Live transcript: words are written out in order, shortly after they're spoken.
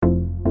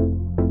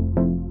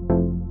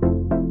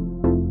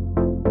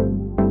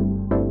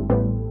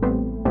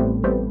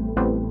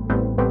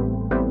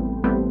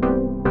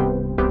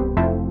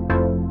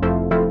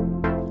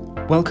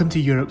Welcome to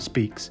Europe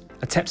Speaks,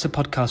 a TEPSA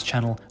podcast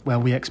channel where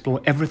we explore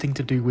everything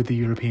to do with the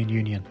European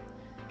Union,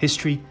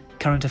 history,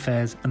 current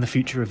affairs and the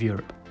future of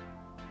Europe.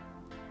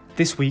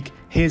 This week,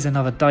 here's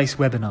another DICE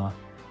webinar,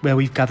 where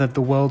we've gathered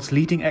the world's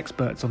leading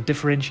experts on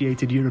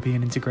differentiated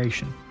European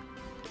integration.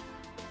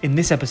 In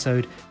this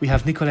episode, we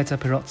have Nicoletta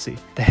Pirozzi,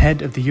 the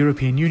head of the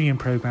European Union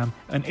Programme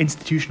and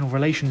Institutional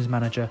Relations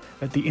Manager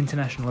at the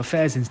International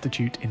Affairs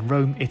Institute in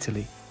Rome,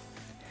 Italy.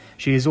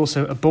 She is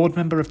also a board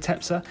member of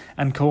TEPSA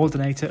and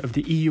coordinator of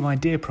the EU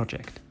IDEA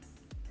project.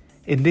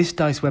 In this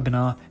DICE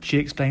webinar, she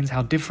explains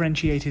how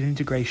differentiated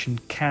integration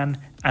can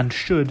and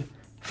should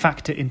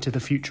factor into the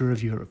future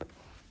of Europe.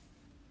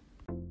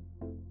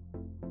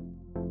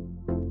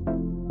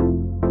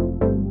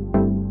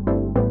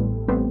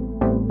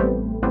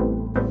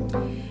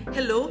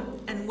 Hello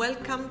and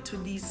welcome to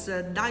this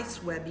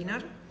DICE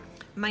webinar.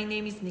 My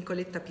name is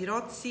Nicoletta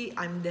Pirozzi.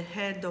 I'm the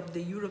head of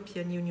the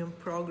European Union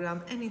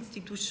Programme and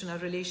Institutional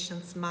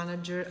Relations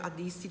Manager at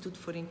the Institute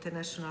for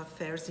International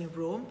Affairs in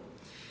Rome.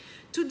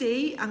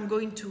 Today I'm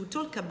going to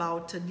talk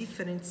about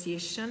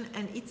differentiation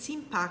and its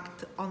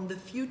impact on the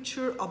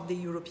future of the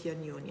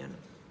European Union.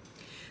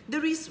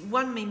 There is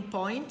one main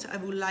point I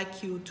would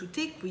like you to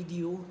take with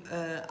you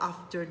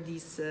after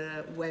this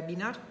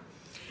webinar,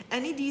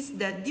 and it is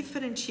that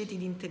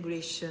differentiated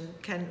integration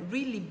can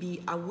really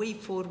be a way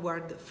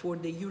forward for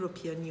the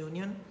European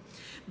Union,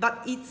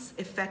 but its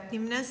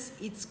effectiveness,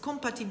 its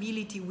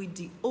compatibility with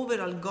the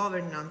overall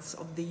governance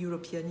of the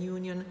European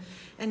Union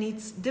and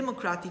its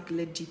democratic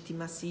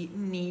legitimacy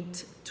need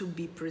to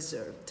be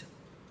preserved.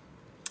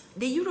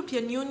 The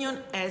European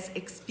Union has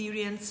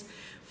experienced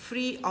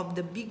three of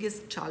the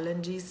biggest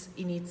challenges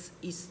in its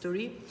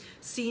history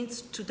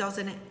since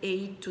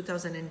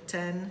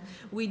 2008-2010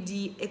 with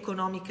the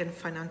economic and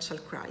financial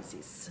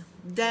crisis.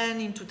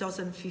 Then in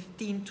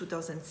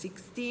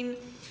 2015-2016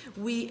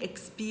 we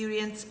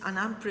experienced an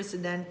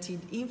unprecedented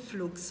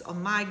influx of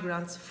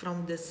migrants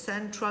from the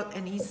central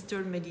and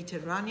eastern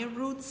Mediterranean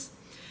routes,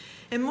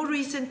 and more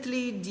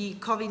recently the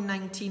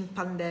COVID-19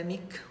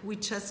 pandemic,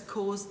 which has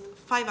caused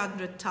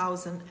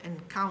 500,000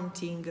 and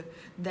counting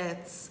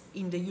deaths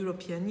in the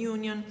European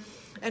Union,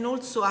 and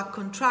also a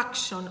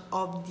contraction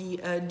of the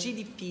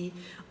GDP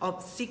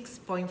of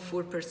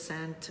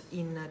 6.4%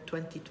 in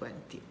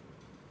 2020.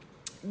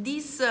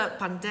 This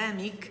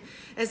pandemic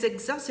has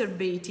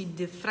exacerbated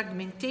the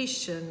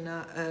fragmentation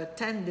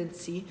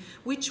tendency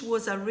which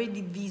was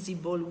already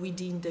visible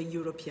within the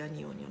European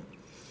Union.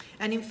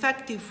 And in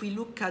fact, if we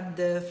look at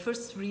the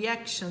first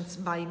reactions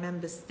by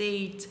member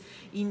states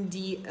in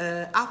the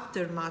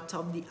aftermath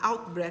of the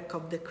outbreak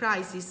of the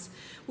crisis,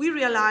 we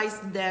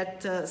realized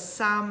that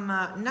some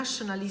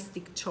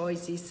nationalistic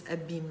choices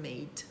have been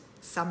made.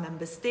 Some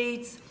member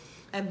states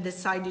have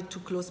decided to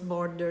close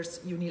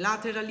borders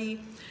unilaterally.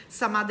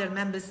 Some other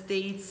member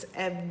states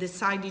have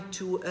decided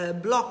to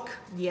block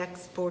the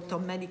export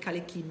of medical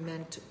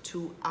equipment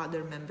to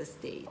other member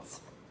states.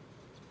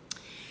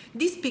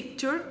 This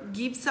picture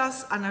gives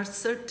us an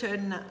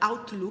uncertain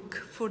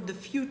outlook for the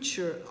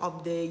future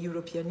of the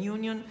European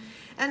Union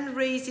and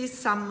raises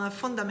some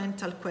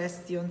fundamental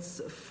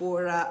questions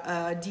for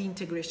the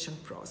integration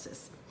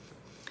process.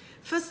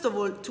 First of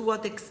all, to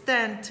what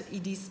extent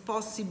it is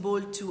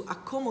possible to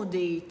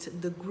accommodate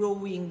the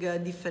growing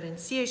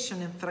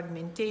differentiation and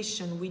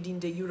fragmentation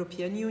within the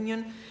European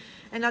Union,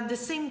 and at the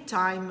same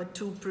time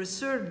to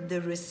preserve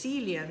the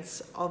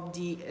resilience of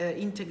the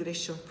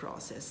integration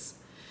process.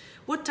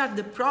 What are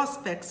the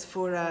prospects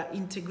for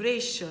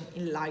integration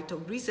in light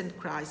of recent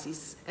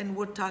crises, and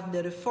what are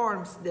the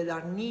reforms that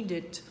are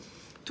needed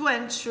to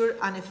ensure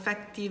an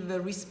effective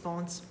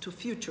response to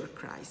future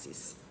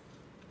crises?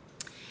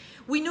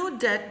 We know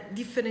that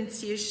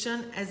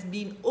differentiation has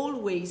been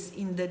always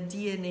in the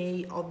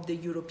DNA of the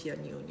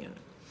European Union.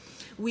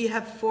 We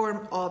have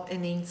forms of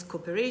enhanced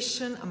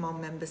cooperation among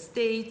member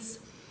states,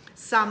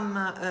 some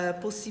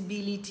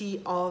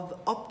possibility of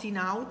opting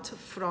out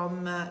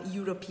from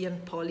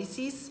European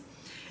policies,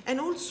 and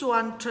also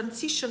a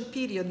transition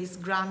period is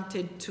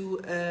granted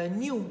to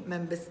new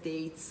member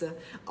states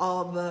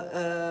of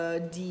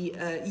the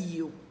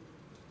EU.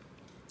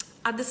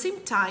 At the same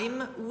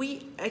time,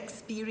 we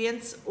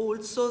experience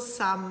also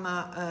some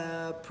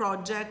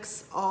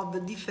projects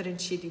of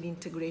differentiated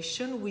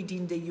integration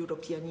within the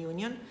European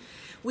Union.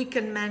 We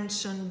can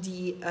mention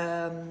the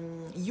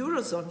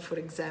Eurozone, for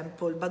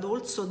example, but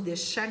also the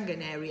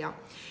Schengen area,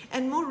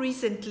 and more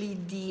recently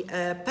the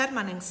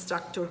permanent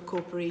structured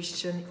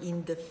cooperation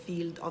in the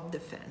field of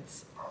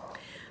defense.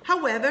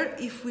 However,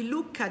 if we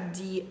look at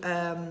the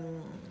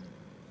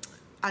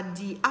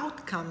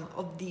outcome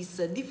of these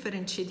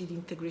differentiated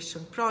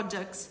integration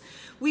projects,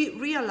 we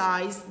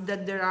realize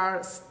that there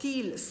are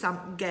still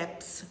some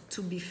gaps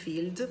to be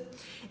filled,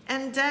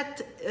 and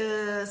that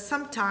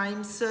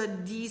sometimes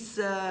this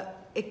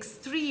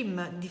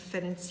extreme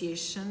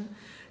differentiation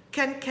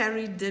can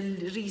carry the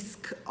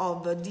risk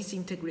of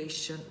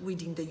disintegration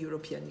within the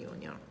European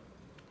Union.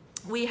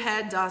 We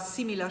had a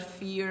similar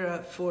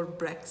fear for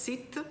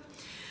Brexit,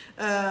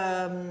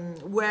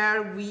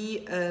 where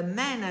we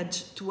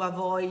managed to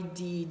avoid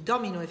the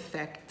domino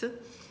effect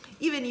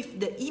even if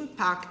the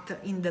impact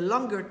in the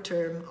longer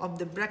term of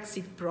the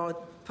Brexit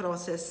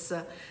process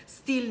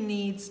still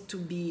needs to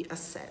be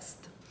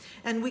assessed.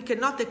 And we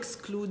cannot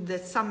exclude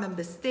that some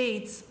member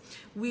states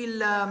will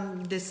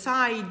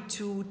decide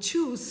to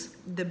choose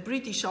the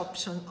British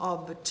option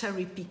of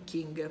cherry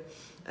picking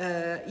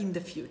in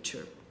the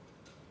future.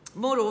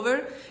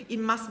 Moreover, it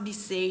must be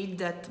said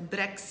that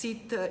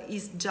Brexit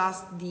is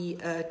just the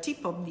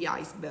tip of the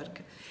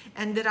iceberg,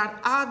 and there are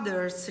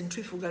other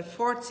centrifugal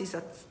forces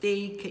at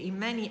stake in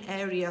many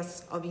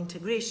areas of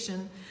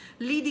integration,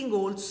 leading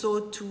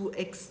also to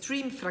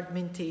extreme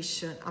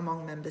fragmentation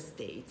among member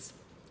states.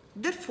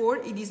 Therefore,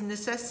 it is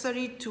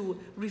necessary to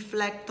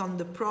reflect on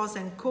the pros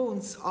and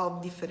cons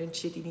of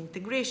differentiated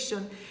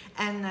integration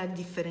and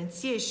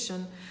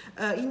differentiation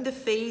in the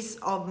face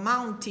of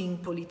mounting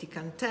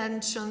political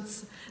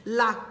tensions,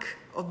 lack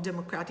of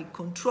democratic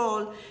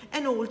control,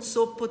 and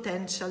also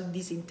potential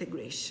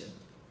disintegration.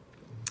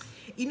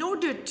 In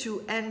order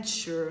to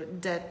ensure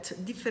that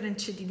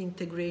differentiated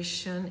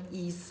integration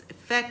is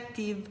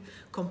effective,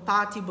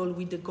 compatible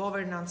with the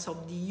governance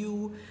of the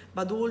EU,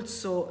 but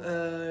also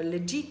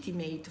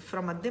legitimate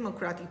from a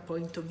democratic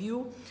point of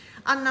view,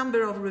 a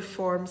number of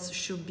reforms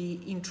should be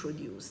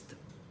introduced.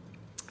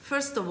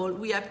 First of all,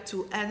 we have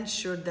to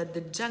ensure that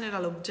the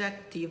general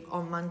objective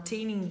of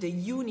maintaining the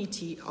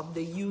unity of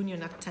the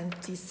Union at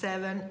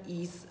 27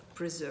 is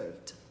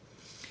preserved.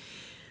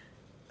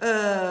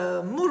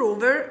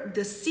 Moreover,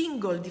 the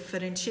single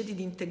differentiated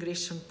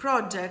integration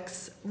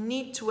projects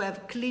need to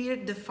have clear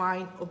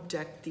defined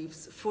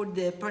objectives for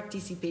the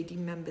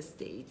participating member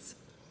states.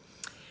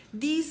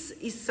 This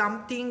is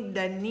something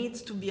that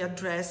needs to be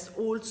addressed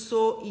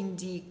also in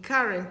the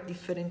current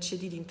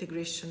differentiated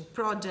integration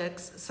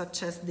projects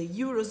such as the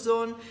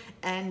Eurozone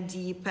and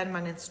the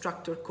Permanent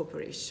Structured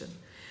Cooperation.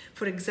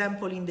 For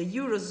example, in the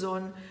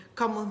Eurozone,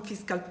 common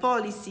fiscal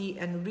policy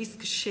and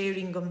risk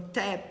sharing on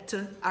debt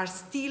are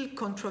still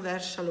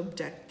controversial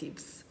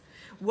objectives,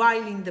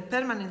 while in the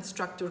Permanent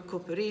Structured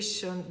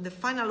Cooperation, the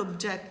final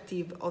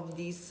objective of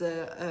this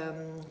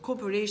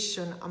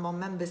cooperation among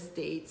member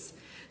states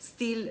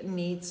still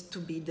needs to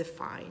be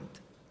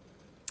defined.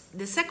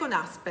 The second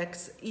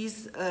aspect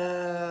is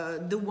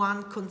the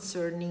one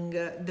concerning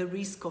the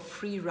risk of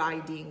free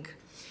riding.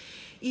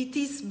 It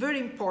is very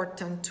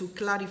important to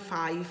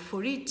clarify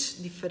for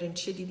each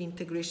differentiated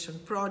integration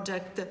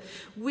project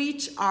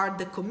which are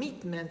the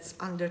commitments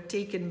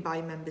undertaken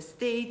by member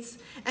states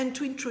and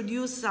to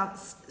introduce a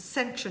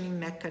sanctioning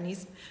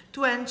mechanism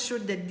to ensure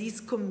that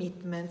these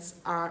commitments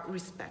are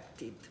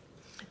respected.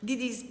 This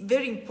is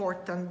very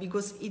important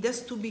because it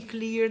has to be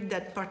clear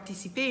that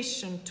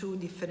participation to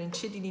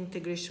differentiated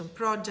integration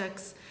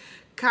projects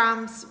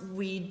comes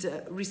with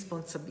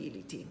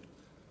responsibility.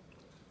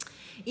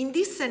 In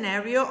this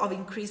scenario of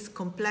increased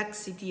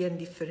complexity and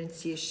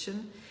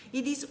differentiation,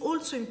 it is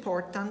also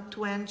important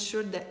to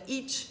ensure that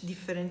each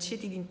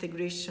differentiated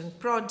integration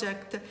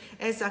project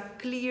has a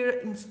clear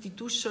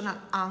institutional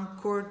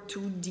anchor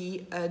to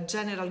the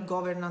general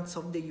governance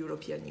of the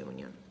European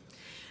Union.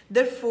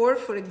 Therefore,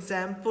 for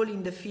example,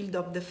 in the field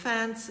of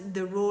defense,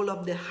 the role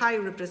of the High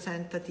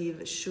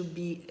Representative should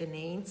be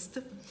enhanced,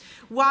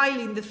 while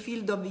in the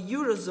field of the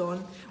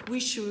Eurozone, we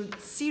should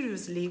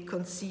seriously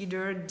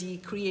consider the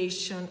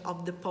creation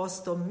of the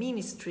post of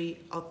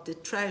Ministry of the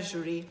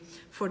Treasury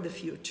for the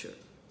future.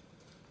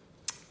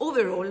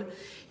 Overall,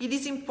 it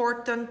is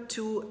important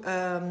to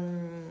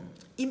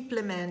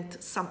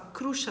implement some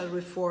crucial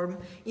reform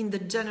in the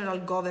general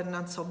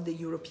governance of the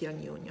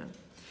European Union.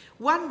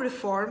 One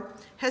reform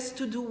has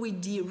to do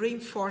with the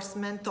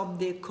reinforcement of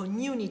the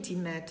community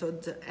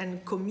method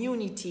and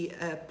community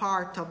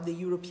part of the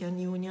European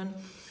Union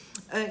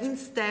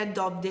instead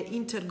of the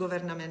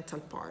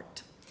intergovernmental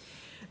part.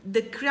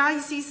 The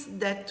crises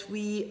that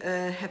we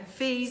have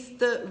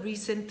faced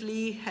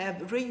recently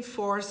have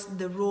reinforced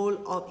the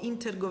role of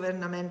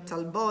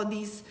intergovernmental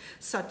bodies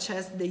such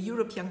as the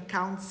European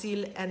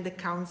Council and the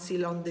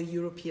Council on the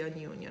European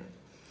Union,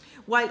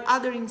 while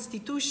other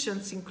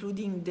institutions,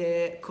 including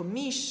the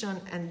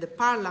Commission and the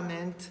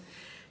Parliament,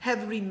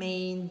 have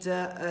remained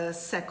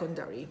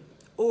secondary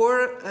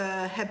or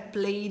have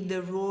played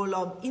the role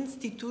of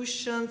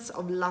institutions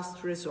of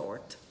last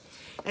resort,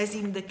 as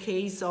in the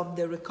case of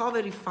the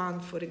Recovery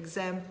Fund, for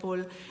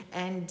example,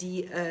 and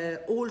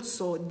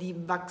also the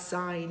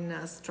vaccine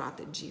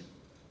strategy.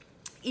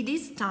 It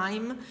is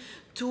time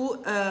to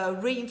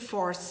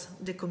reinforce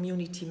the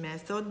community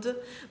method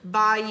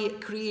by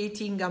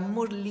creating a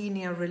more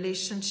linear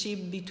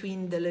relationship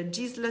between the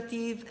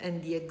legislative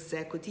and the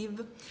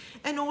executive,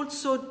 and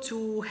also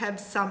to have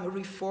some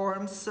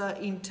reforms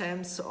in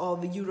terms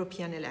of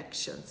European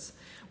elections,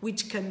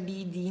 which can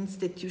be the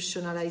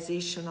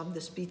institutionalization of the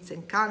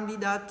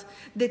Spitzenkandidat,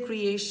 the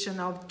creation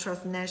of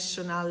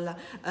transnational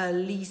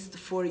list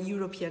for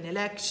European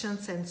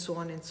elections, and so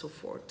on and so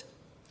forth.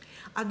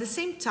 At the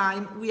same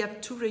time, we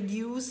have to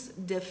reduce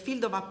the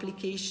field of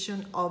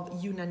application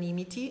of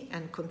unanimity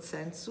and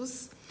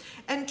consensus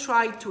and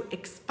try to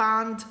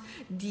expand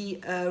the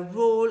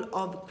role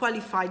of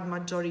qualified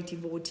majority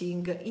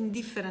voting in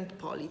different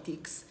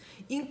politics,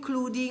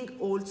 including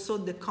also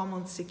the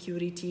common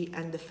security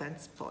and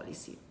defense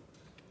policy.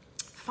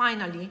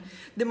 Finally,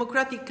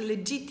 democratic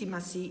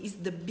legitimacy is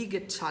the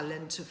biggest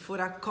challenge for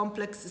a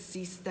complex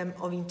system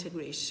of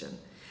integration,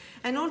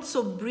 and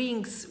also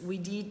brings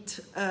with it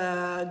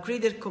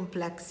greater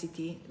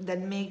complexity that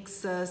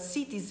makes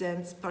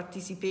citizens'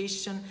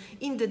 participation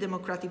in the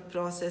democratic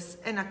process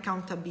and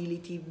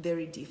accountability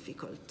very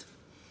difficult.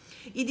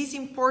 It is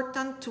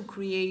important to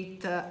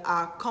create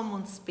a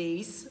common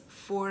space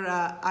for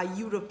a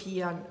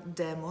European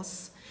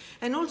demos,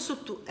 and also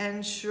to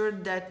ensure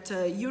that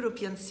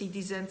European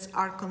citizens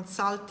are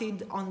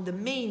consulted on the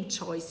main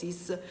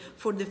choices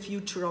for the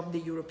future of the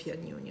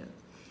European Union.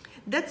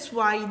 That's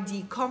why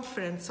the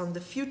Conference on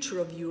the Future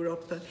of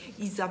Europe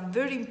is a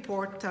very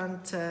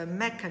important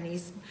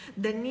mechanism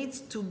that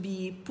needs to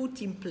be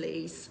put in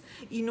place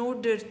in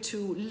order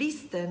to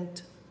listen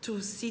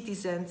to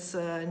citizens'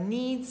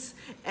 needs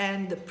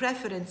and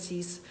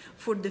preferences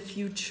for the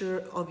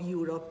future of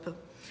Europe.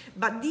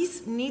 But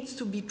this needs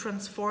to be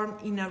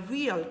transformed in a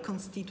real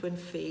constituent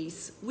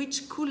phase,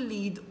 which could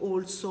lead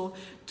also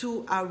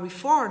to a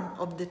reform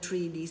of the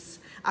treaties,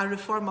 a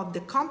reform of the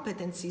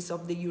competencies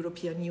of the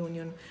European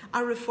Union,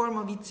 a reform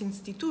of its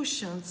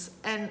institutions,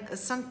 and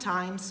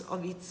sometimes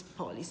of its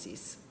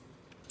policies.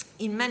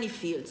 In many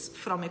fields,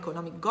 from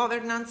economic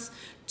governance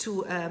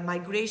to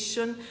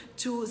migration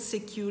to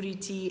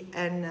security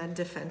and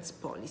defense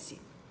policy.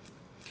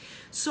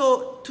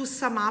 So, to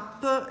sum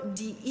up,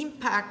 the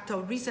impact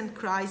of recent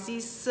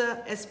crises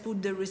has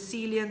put the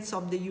resilience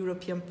of the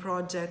European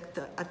project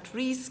at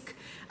risk,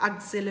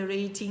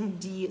 accelerating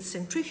the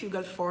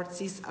centrifugal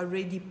forces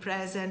already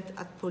present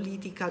at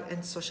political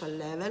and social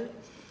level.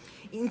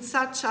 In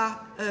such a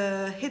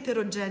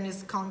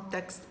heterogeneous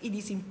context, it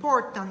is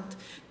important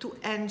to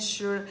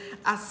ensure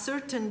a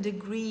certain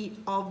degree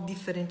of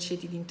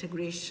differentiated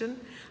integration.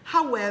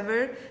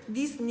 However,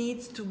 this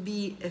needs to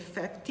be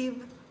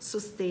effective,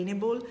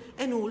 sustainable,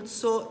 and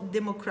also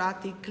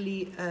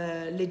democratically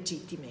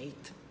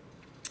legitimate.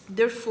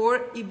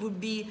 Therefore, it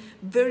would be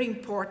very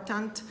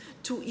important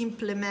to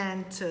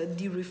implement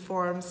the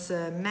reforms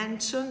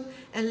mentioned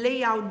and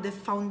lay out the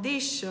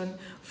foundation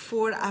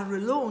for a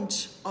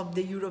relaunch of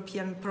the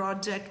European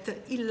project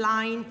in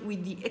line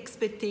with the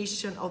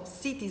expectation of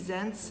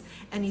citizens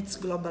and its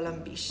global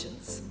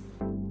ambitions.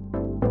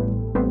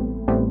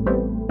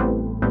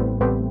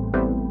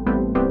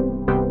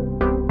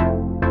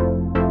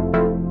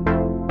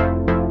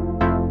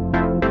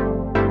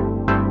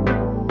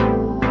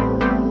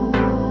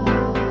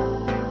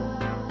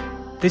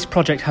 This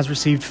project has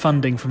received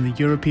funding from the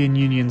European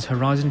Union's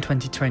Horizon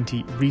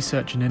 2020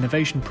 Research and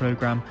Innovation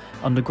Programme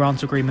under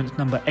Grant Agreement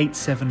number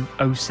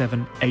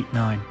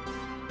 870789.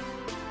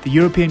 The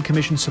European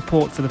Commission's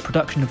support for the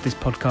production of this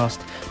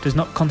podcast does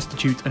not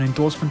constitute an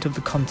endorsement of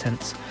the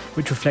contents,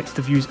 which reflects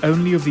the views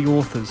only of the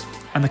authors,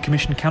 and the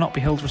Commission cannot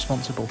be held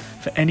responsible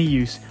for any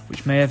use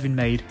which may have been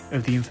made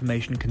of the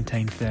information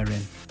contained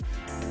therein.